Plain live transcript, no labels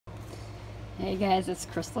Hey guys, it's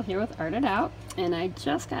Crystal here with Art It Out, and I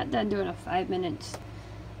just got done doing a 5-minute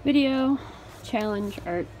video challenge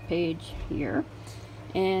art page here,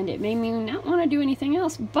 and it made me not want to do anything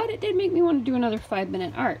else, but it did make me want to do another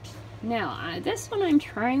 5-minute art. Now, this one I'm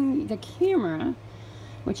trying the camera,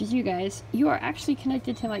 which is you guys. You are actually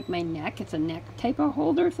connected to like my neck. It's a neck type of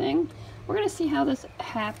holder thing. We're going to see how this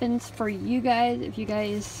happens for you guys. If you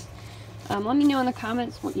guys... let me know in the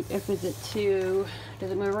comments if does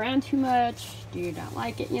it move around too much? Do you not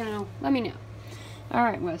like it? You know, let me know.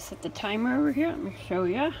 Alright, I'm going to set the timer over here. Let me show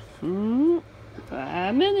you.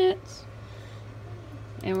 5 minutes.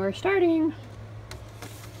 And we're starting.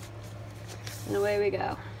 And away we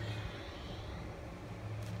go.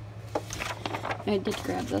 I did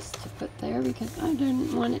grab this to put there because I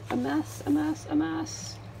didn't want it a mess.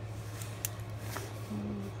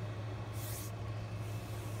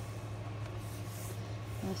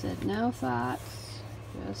 I said no thoughts,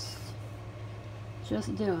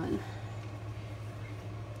 just doing.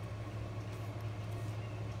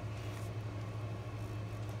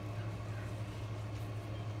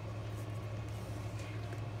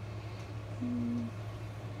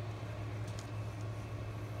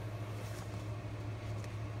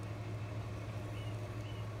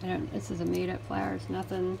 This is a made-up flower. It's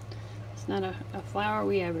nothing. It's not a flower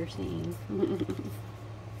we ever seen.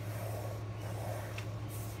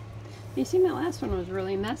 You see, that last one was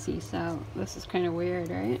really messy, so this is kind of weird,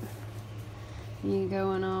 right? You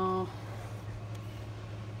going all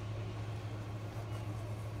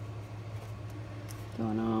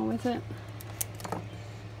with it.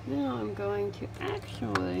 Now I'm going to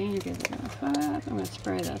actually, you guys are gonna I'm gonna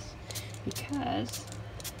spray this because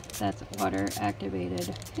that's water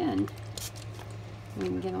activated pen. We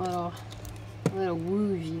can get a little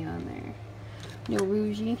woozy on there. No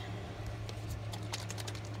woozy.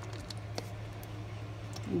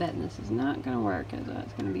 I'm betting this is not going to work, as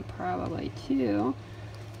it's going to be probably too.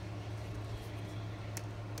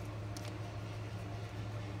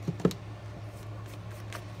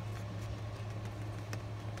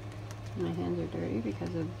 My hands are dirty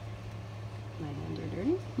because of my hands are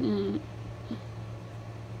dirty.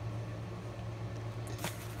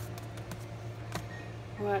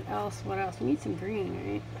 What else? We need some green,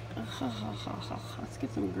 right? Let's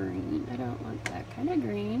get some green. I don't want that kind of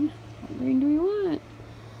green. What green do we want?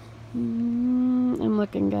 I'm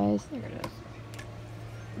looking, guys. There it is.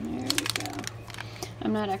 There we go.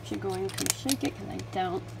 I'm not actually going to shake it because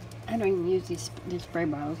I don't even use these spray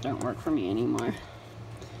bottles. Don't work for me anymore.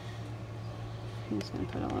 I'm just going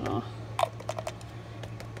to put a little,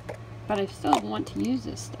 but I still want to use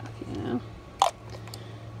this stuff, you know.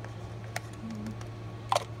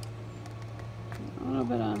 A little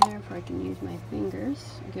bit on there before I can use my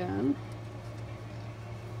fingers again.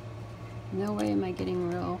 No way am I getting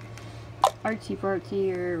real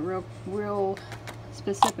artsy-fartsy or real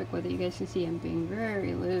specific with it. You guys can see I'm being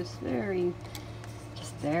very loose,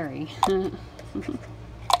 just very.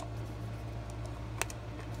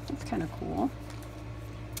 That's kind of cool.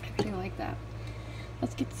 I actually like that.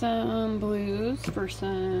 Let's get some blues for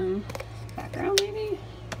some background, maybe.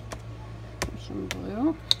 There's some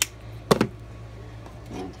blue.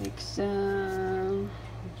 And take some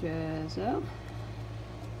gesso.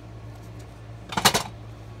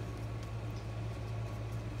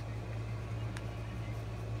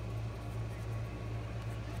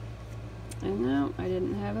 I know, I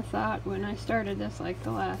didn't have a thought when I started this like the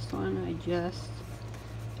last one. I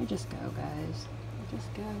just go, guys. I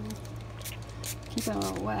just go. Keep it a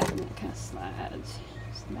little wet and it kind of slides.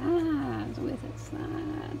 Slides with it,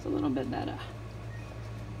 slides a little bit better.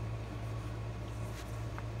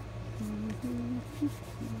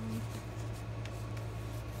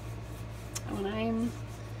 When I'm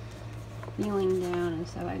feeling down and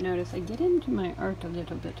stuff, I notice I get into my art a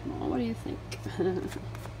little bit more. What do you think?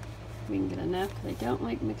 We can get enough because I don't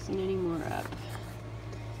like mixing any more up.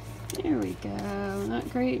 There we go. Not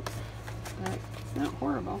great, but not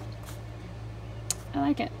horrible. I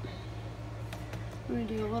like it. I'm going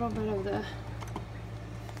to do a little bit of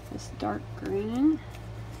this dark green.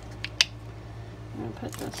 I'm going to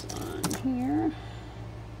put this on here.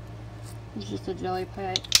 It's just a jelly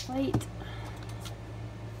plate.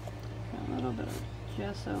 Got a little bit of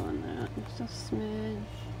gesso on that. Just a smidge.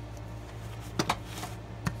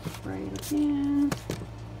 Spray it again.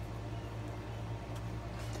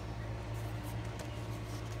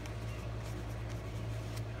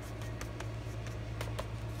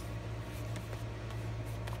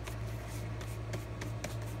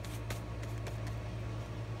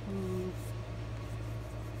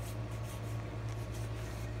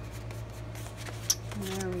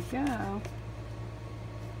 There we go.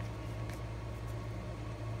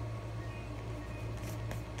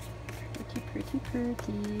 too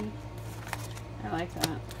pretty. I like that.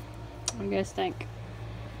 What do you guys think?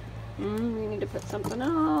 We need to put something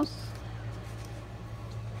else.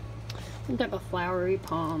 Some type of flowery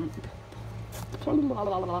palm.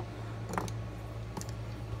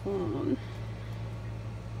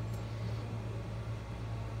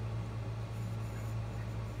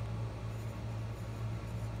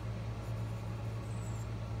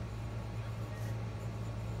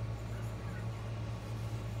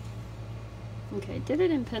 Okay, did it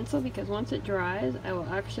in pencil because once it dries, I will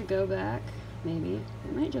actually go back. Maybe.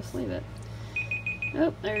 I might just leave it.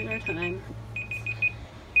 Oh, there's our time.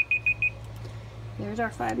 There's our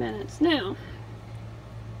 5 minutes. Now,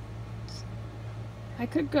 I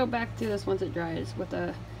could go back to this once it dries with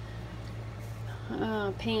a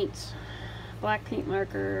paint, black paint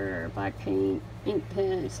marker, or black paint, ink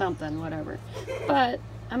pen, something, whatever. But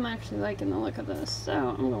I'm actually liking the look of this, so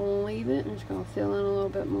I'm going to leave it. I'm just going to fill in a little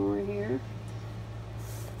bit more here.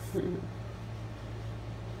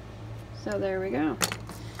 So there we go.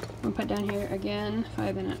 We'll put down here again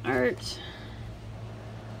 5-minute art.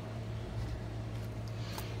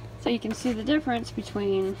 So you can see the difference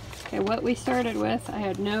between, okay, what we started with. I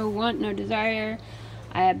had no want, no desire.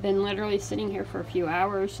 I had been literally sitting here for a few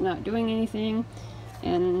hours not doing anything,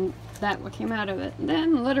 and that what came out of it. And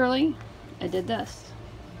then literally I did this.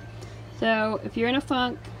 So if you're in a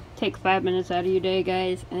funk, take 5 minutes out of your day,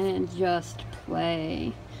 guys, and just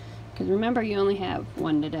play. Because remember, you only have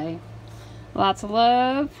one today. Lots of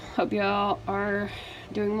love. Hope you all are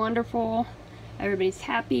doing wonderful. Everybody's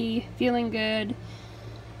happy, feeling good.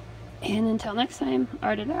 And until next time,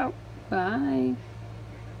 art it out. Bye.